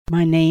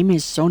My name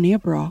is Sonia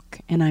Brock,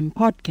 and I'm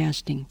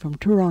podcasting from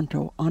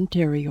Toronto,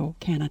 Ontario,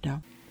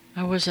 Canada.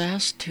 I was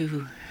asked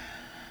to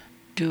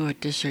do a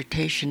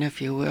dissertation,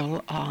 if you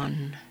will,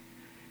 on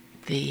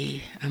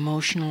the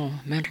emotional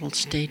mental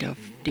state of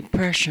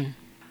depression.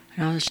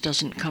 Now, this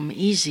doesn't come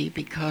easy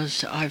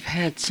because I've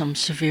had some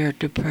severe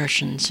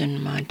depressions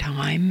in my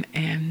time,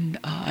 and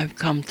I've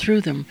come through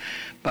them,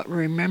 but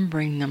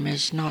remembering them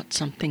is not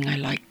something I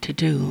like to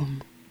do.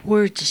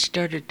 Words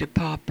started to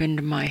pop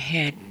into my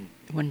head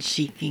when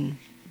seeking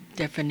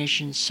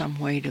definitions, some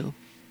way to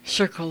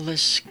circle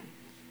this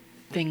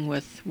thing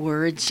with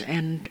words,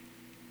 and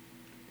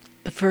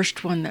the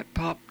first one that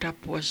popped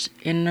up was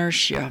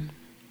inertia,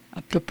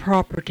 the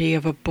property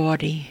of a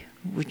body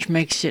which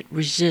makes it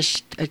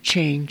resist a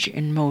change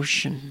in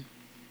motion.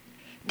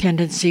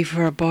 Tendency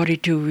for a body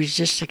to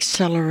resist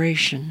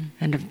acceleration,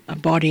 and a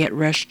body at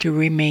rest to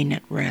remain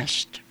at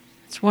rest.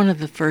 It's one of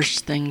the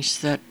first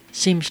things that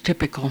seems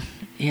typical.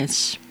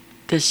 It's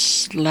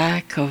this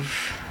lack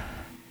of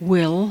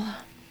will,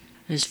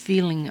 this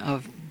feeling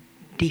of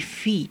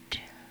defeat,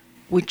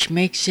 which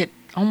makes it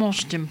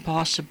almost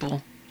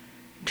impossible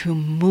to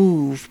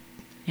move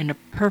in a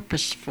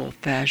purposeful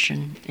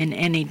fashion in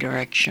any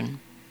direction.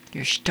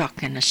 You're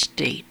stuck in a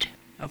state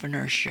of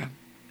inertia.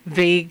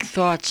 Vague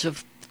thoughts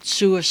of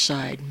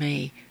suicide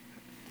may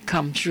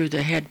come through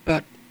the head,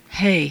 but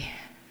hey,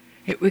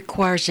 it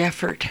requires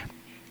effort.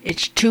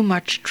 It's too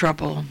much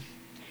trouble.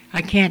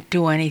 I can't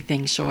do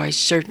anything, so I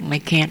certainly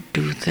can't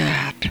do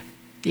that.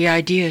 The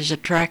idea is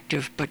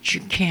attractive, but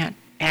you can't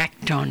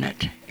act on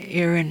it.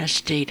 You're in a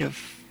state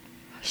of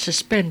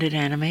suspended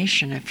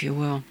animation, if you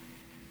will.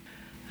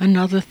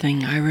 Another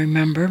thing I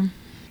remember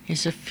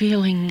is a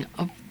feeling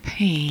of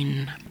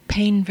pain.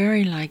 Pain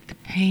very like the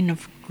pain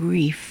of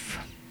grief.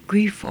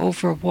 Grief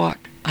over what?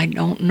 I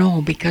don't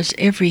know, because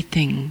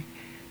everything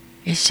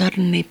is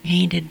suddenly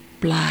painted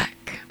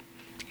black.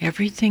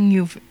 Everything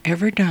you've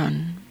ever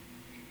done,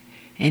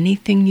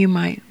 anything you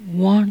might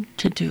want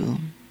to do,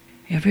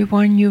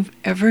 everyone you've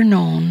ever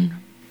known,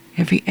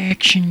 every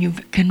action you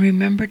can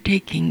remember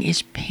taking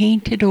is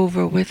painted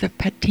over with a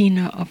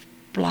patina of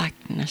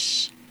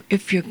blackness.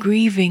 If you're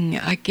grieving,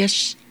 I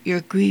guess you're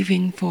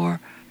grieving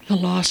for the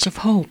loss of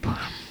hope.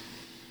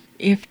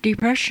 If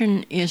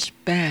depression is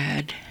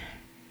bad,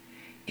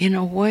 in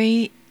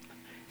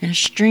a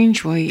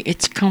strange way,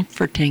 it's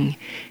comforting.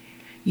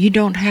 You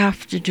don't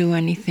have to do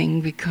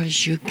anything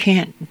because you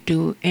can't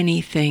do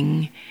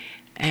anything,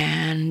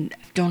 and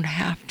don't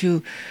have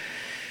to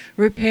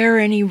repair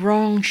any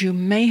wrongs you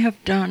may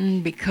have done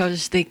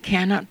because they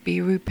cannot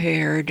be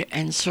repaired,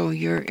 and so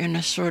you're in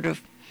a sort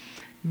of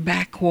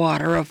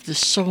backwater of the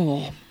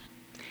soul.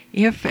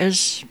 If,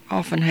 as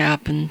often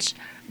happens,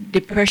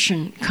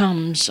 depression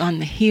comes on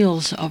the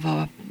heels of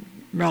a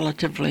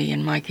relatively,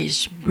 in my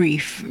case,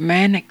 brief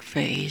manic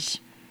phase,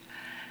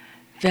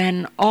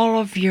 then all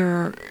of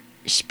your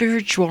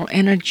spiritual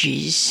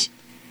energies,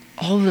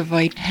 all the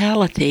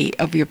vitality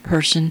of your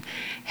person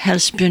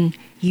has been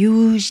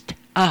used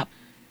up.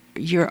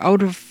 You're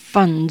out of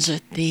funds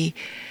at the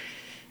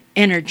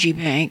energy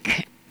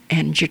bank,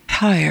 and you're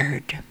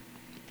tired,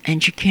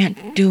 and you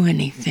can't do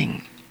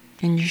anything,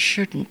 and you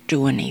shouldn't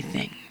do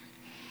anything.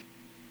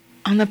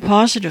 On the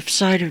positive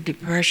side of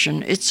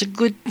depression, it's a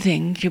good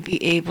thing to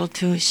be able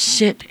to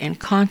sit and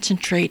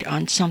concentrate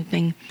on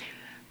something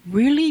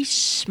really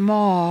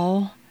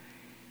small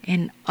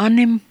and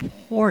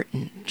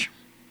unimportant.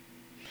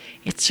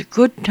 It's a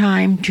good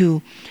time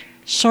to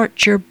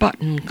sort your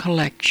button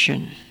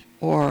collection,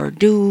 or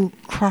do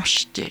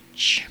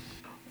cross-stitch,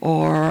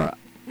 or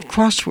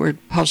crossword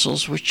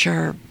puzzles, which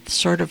are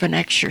sort of an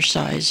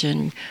exercise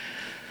in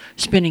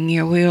spinning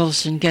your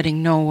wheels and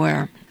getting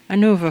nowhere. I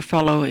knew of a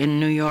fellow in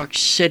New York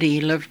City,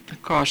 lived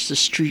across the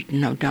street,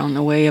 down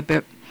the way a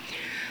bit,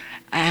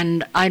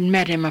 and I'd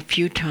met him a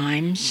few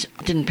times.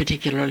 Didn't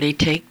particularly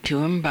take to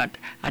him, but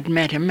I'd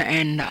met him,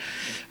 and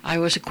I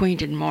was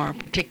acquainted more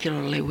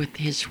particularly with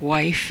his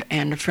wife,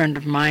 and a friend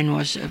of mine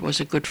was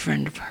a good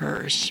friend of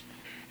hers.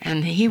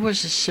 And he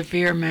was a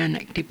severe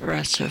manic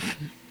depressive.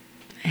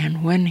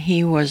 And when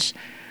he was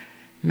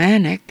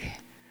manic,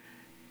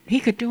 he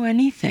could do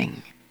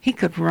anything. He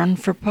could run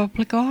for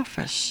public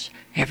office.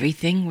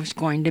 Everything was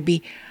going to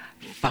be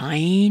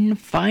fine,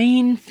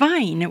 fine,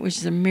 fine. It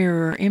was the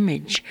mirror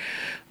image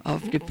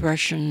of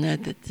depression,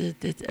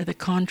 the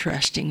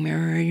contrasting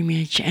mirror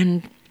image.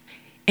 And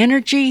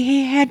energy,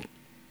 he had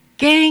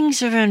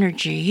gangs of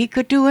energy. He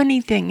could do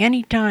anything,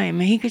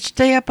 anytime. He could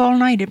stay up all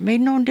night. It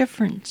made no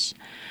difference.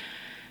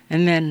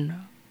 And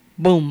then,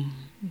 boom,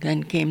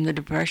 then came the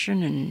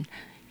depression, and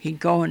he'd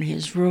go in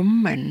his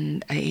room,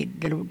 and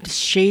the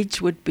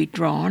shades would be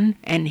drawn,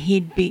 and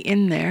he'd be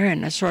in there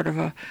in a sort of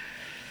a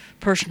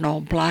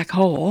personal black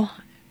hole,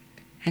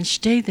 and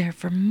stay there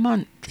for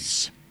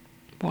months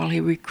while he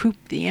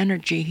recouped the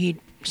energy he'd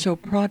so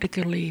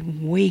prodigally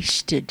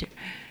wasted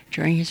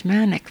during his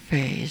manic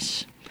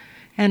phase.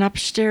 And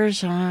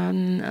upstairs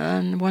on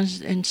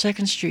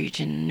 2nd Street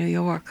in New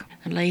York,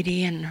 a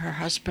lady and her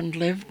husband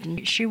lived,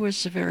 and she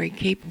was a very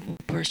capable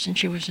person.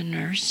 She was a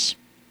nurse.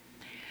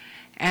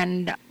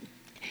 And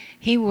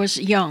he was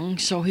young,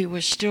 so he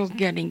was still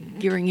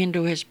gearing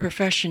into his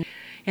profession.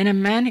 In a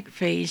manic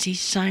phase, he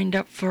signed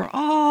up for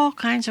all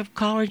kinds of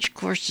college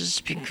courses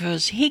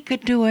because he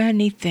could do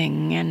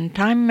anything, and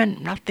time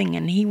meant nothing,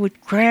 and he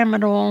would cram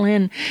it all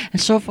in, and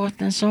so forth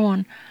and so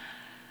on.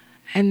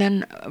 And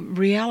then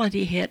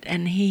reality hit,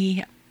 and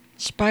he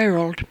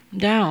spiraled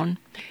down,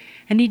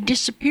 and he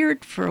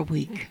disappeared for a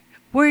week.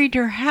 Worried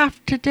her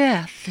half to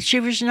death. She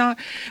was not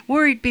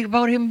worried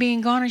about him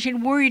being gone, and she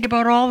worried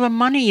about all the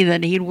money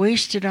that he'd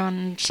wasted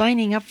on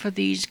signing up for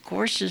these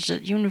courses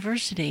at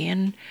university,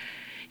 and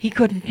he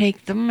couldn't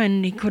take them,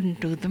 and he couldn't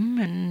do them,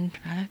 and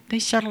they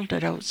settled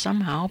it out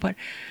somehow, but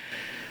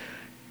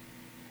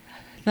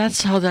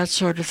that's how that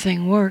sort of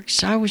thing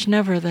works. I was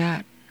never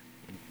that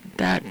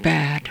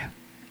bad.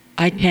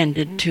 I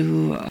tended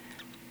to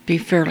be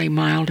fairly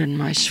mild in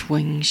my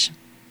swings,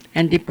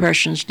 and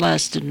depressions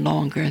lasted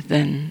longer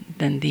than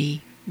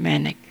the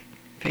manic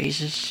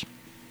phases.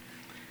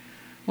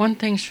 One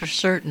thing's for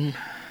certain,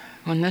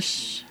 when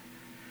this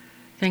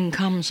thing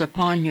comes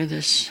upon you,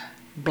 this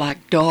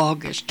black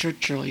dog, as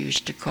Churchill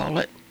used to call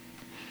it,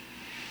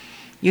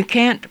 you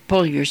can't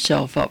pull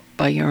yourself up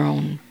by your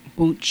own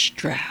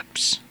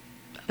bootstraps.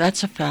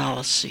 That's a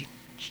fallacy.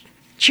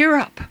 Cheer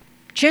up,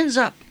 chins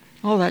up,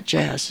 all that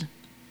jazz.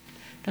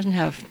 Doesn't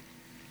have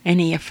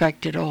any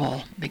effect at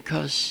all,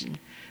 because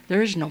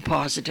there is no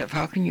positive.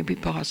 How can you be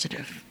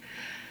positive?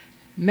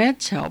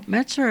 Meds help.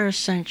 Meds are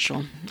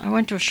essential. I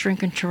went to a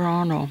shrink in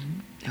Toronto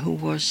who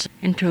was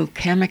into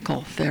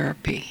chemical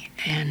therapy,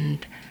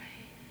 and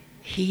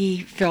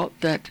he felt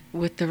that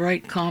with the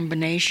right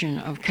combination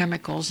of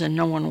chemicals, and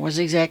no one was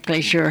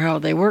exactly sure how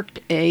they worked,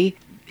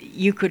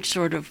 you could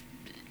sort of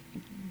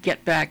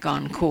get back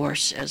on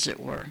course, as it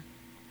were.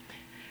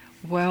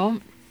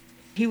 Well,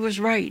 he was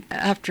right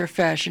after a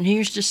fashion. He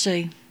used to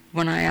say,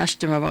 when I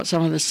asked him about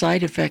some of the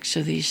side effects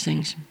of these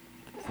things,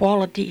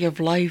 quality of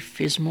life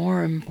is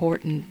more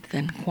important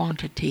than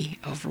quantity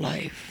of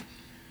life.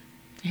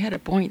 He had a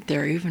point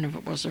there, even if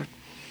it was a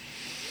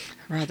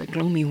rather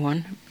gloomy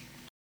one.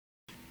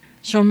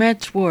 So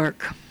meds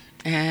work,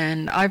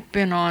 and I've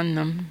been on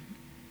them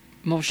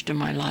most of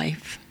my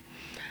life.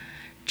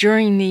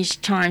 During these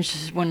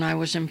times when I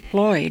was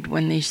employed,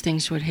 when these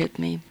things would hit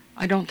me,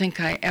 I don't think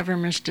I ever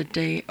missed a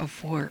day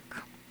of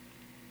work.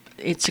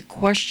 It's a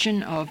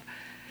question of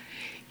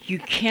you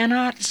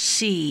cannot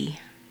see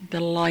the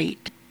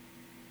light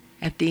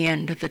at the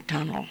end of the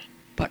tunnel,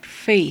 but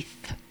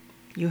faith.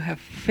 You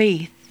have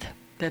faith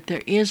that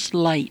there is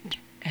light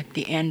at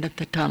the end of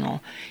the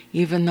tunnel,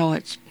 even though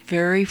it's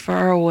very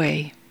far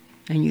away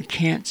and you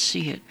can't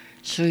see it.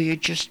 So you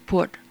just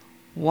put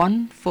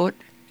one foot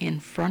in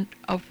front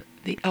of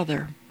the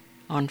other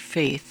on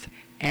faith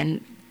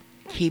and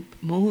keep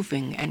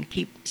moving and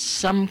keep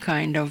some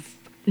kind of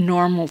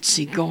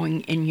normalcy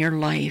going in your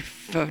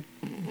life,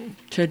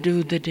 to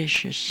do the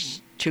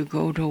dishes, to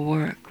go to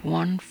work,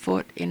 one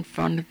foot in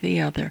front of the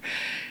other.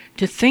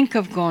 To think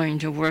of going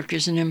to work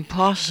is an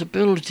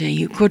impossibility.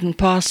 You couldn't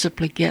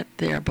possibly get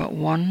there, but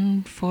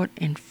one foot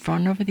in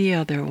front of the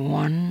other,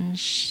 one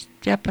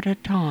step at a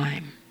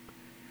time,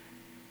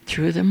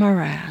 through the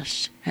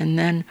morass, and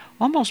then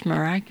almost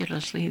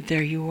miraculously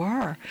there you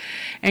are.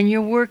 And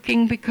you're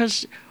working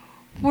because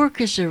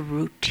work is a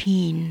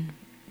routine.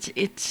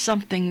 It's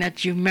something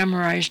that you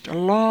memorized a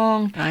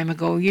long time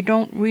ago. You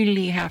don't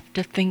really have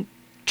to think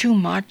too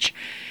much.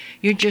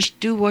 You just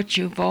do what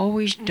you've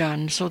always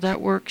done, so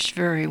that works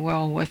very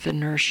well with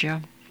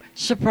inertia.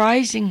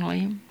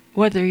 Surprisingly,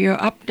 whether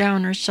you're up,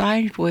 down, or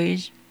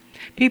sideways,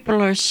 people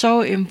are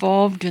so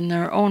involved in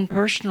their own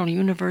personal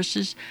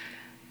universes,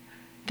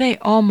 they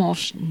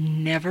almost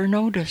never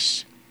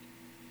notice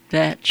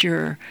that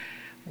you're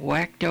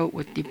whacked out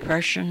with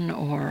depression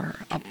or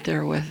up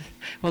there with,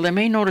 well, they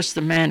may notice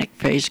the manic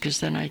phase, because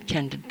then I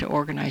tended to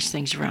organize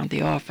things around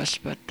the office,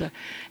 but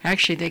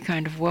actually they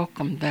kind of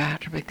welcomed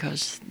that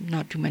because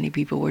not too many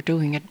people were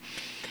doing it.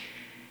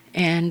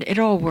 And it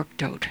all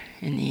worked out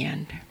in the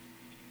end.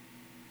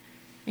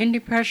 In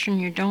depression,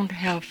 you don't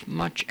have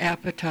much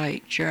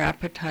appetite. Your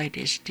appetite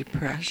is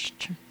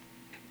depressed.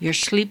 Your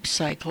sleep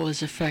cycle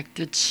is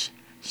affected,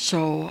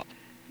 so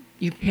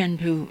you tend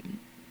to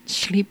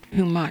sleep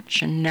too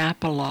much and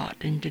nap a lot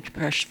in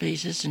depressed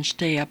phases and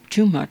stay up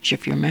too much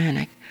if you're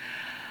manic.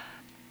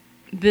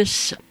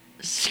 This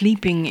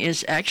sleeping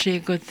is actually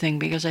a good thing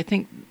because I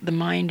think the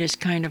mind is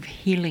kind of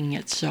healing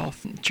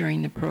itself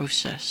during the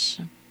process.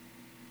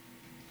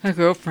 A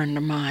girlfriend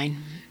of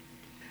mine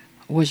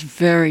was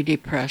very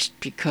depressed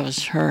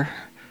because her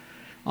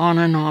on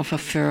and off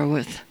affair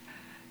with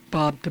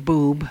Bob the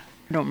Boob,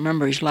 I don't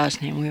remember his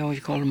last name, we always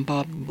called him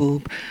Bob the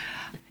Boob,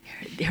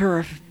 her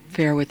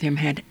affair with him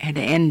had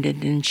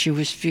ended, and she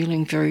was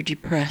feeling very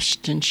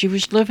depressed, and she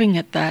was living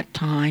at that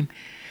time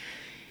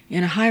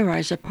in a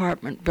high-rise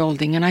apartment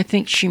building, and I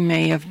think she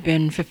may have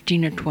been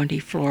 15 or 20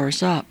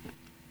 floors up.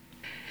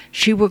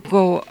 She would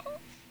go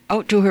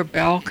out to her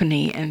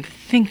balcony and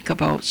think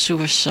about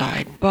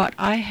suicide, but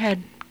I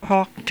had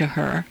talked to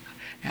her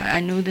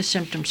I knew the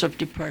symptoms of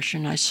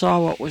depression. I saw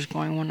what was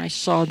going on. I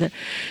saw that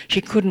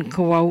she couldn't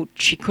go out.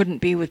 She couldn't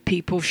be with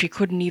people. She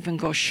couldn't even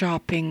go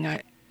shopping.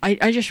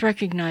 I just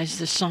recognized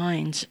the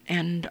signs,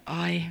 and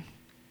I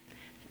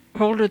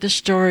told her the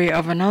story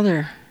of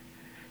another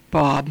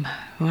Bob,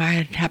 who I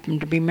had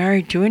happened to be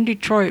married to in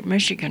Detroit,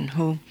 Michigan,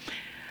 who,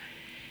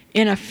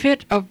 in a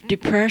fit of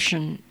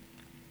depression,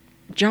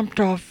 jumped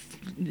off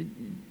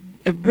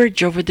a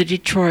bridge over the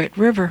Detroit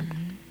River.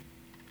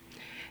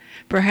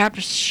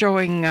 Perhaps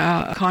showing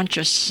a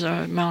conscious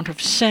amount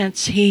of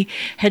sense, he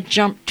had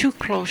jumped too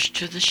close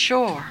to the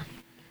shore.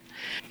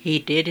 He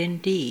did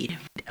indeed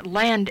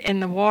land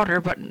in the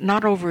water, but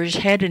not over his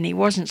head, and he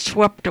wasn't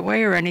swept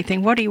away or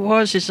anything. What he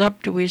was is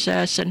up to his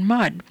ass in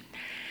mud.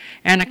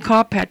 And a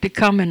cop had to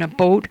come in a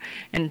boat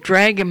and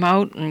drag him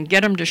out and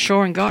get him to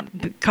shore, and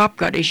the cop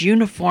got his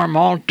uniform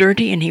all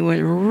dirty, and he was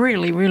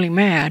really, really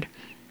mad.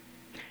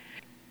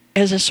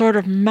 As a sort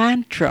of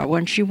mantra,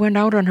 when she went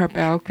out on her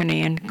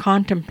balcony and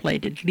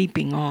contemplated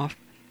leaping off,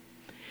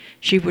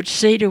 she would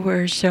say to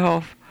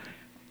herself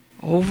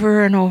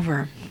over and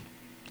over,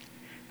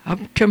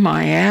 "Up to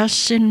my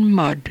ass in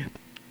mud.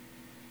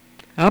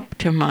 Up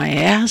to my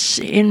ass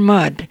in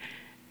mud,"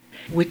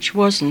 which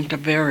wasn't a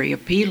very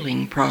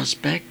appealing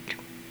prospect,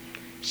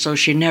 so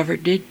she never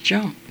did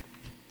jump.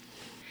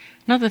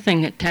 Another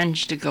thing that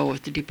tends to go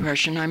with the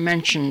depression, I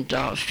mentioned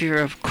fear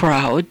of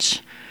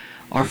crowds,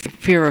 or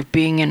fear of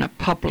being in a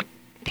public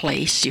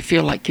place. You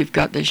feel like you've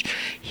got this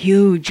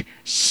huge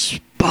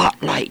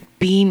spotlight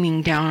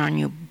beaming down on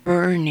you,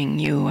 burning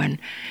you, and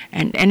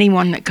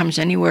anyone that comes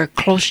anywhere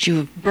close to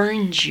you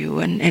burns you,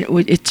 and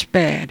it's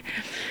bad.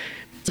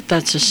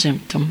 That's a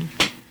symptom.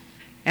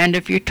 And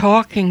if you're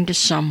talking to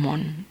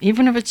someone,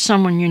 even if it's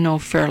someone you know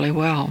fairly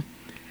well,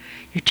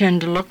 you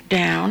tend to look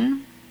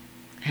down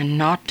and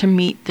not to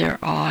meet their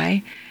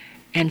eye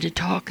and to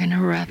talk in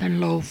a rather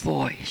low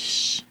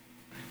voice.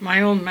 My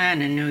old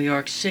man in New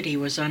York City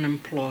was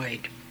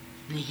unemployed.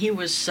 He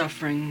was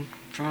suffering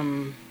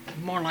from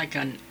more like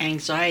an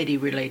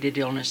anxiety-related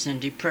illness than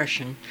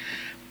depression,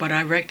 but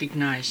I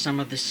recognized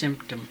some of the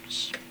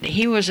symptoms.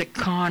 He was a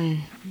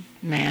con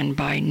man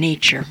by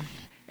nature,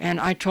 and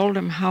I told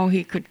him how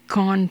he could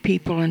con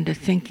people into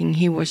thinking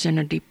he was in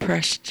a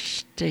depressed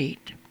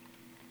state.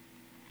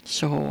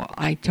 So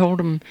I told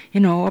him,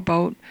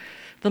 about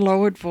the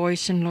lowered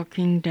voice and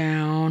looking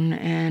down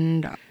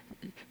and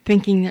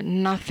thinking that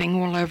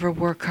nothing will ever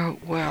work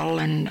out well,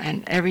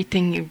 and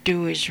everything you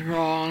do is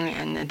wrong,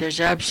 and there's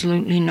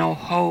absolutely no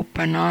hope,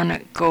 and on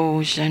it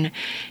goes, and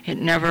it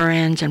never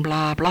ends, and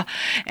blah, blah.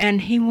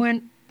 And he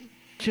went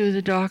to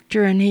the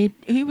doctor, and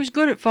he was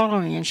good at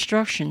following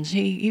instructions.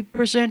 He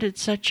presented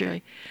such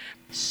a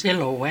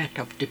silhouette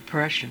of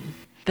depression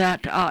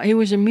that he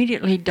was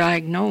immediately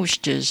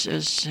diagnosed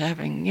as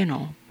having,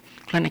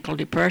 clinical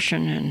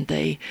depression, and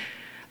they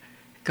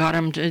got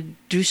him to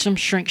do some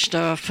shrink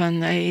stuff,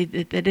 and they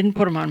didn't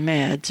put him on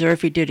meds, or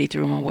if he did, he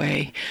threw him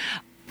away.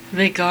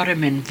 They got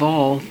him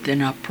involved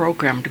in a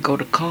program to go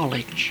to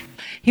college.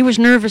 He was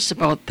nervous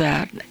about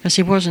that, because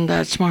he wasn't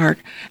that smart.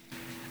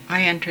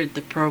 I entered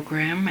the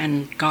program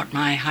and got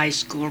my high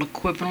school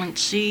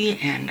equivalency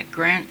and a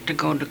grant to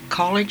go to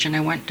college, and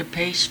I went to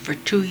PACE for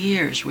 2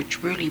 years,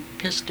 which really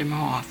pissed him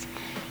off.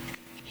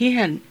 He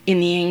had, in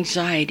the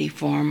anxiety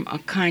form, a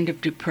kind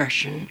of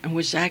depression, and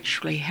was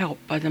actually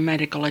helped by the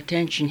medical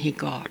attention he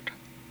got.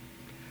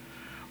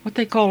 What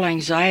they call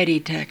anxiety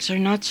attacks are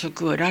not so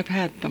good. I've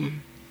had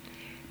them.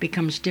 It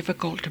becomes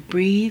difficult to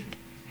breathe,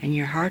 and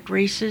your heart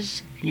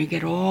races, and you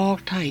get all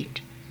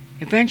tight.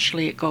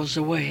 Eventually it goes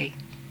away.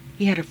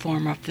 He had a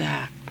form of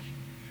that.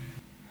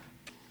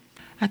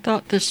 I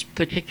thought this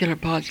particular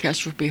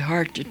podcast would be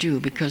hard to do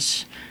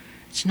because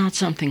it's not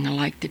something I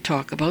like to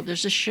talk about.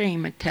 There's a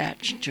shame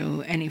attached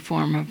to any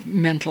form of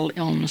mental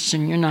illness,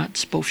 and you're not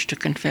supposed to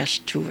confess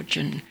to it,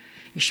 and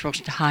you're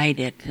supposed to hide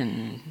it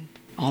and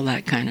all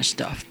that kind of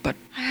stuff. But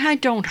I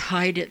don't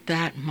hide it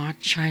that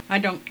much. I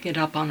don't get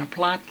up on a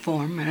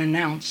platform and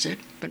announce it,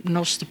 but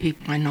most of the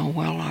people I know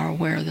well are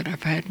aware that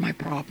I've had my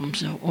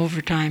problems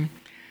over time.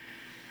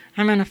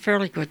 I'm in a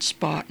fairly good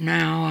spot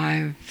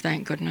now.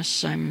 Thank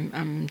goodness,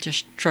 I'm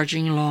just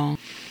trudging along,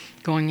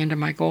 going into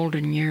my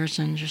golden years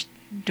and just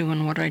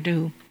doing what I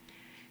do.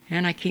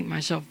 And I keep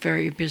myself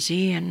very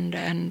busy,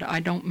 and I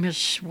don't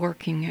miss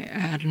working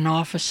at an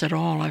office at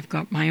all. I've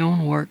got my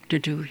own work to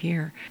do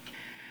here.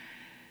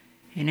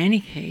 In any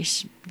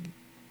case,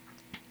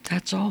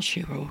 that's all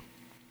she wrote.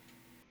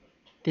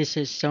 This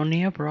is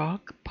Sonia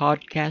Brock,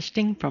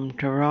 podcasting from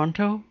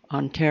Toronto,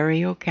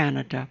 Ontario,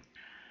 Canada.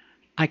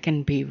 I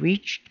can be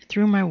reached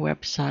through my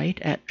website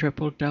at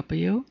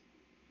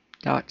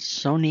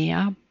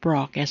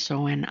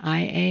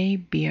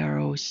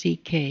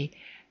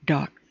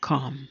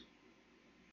www.soniabrock.com.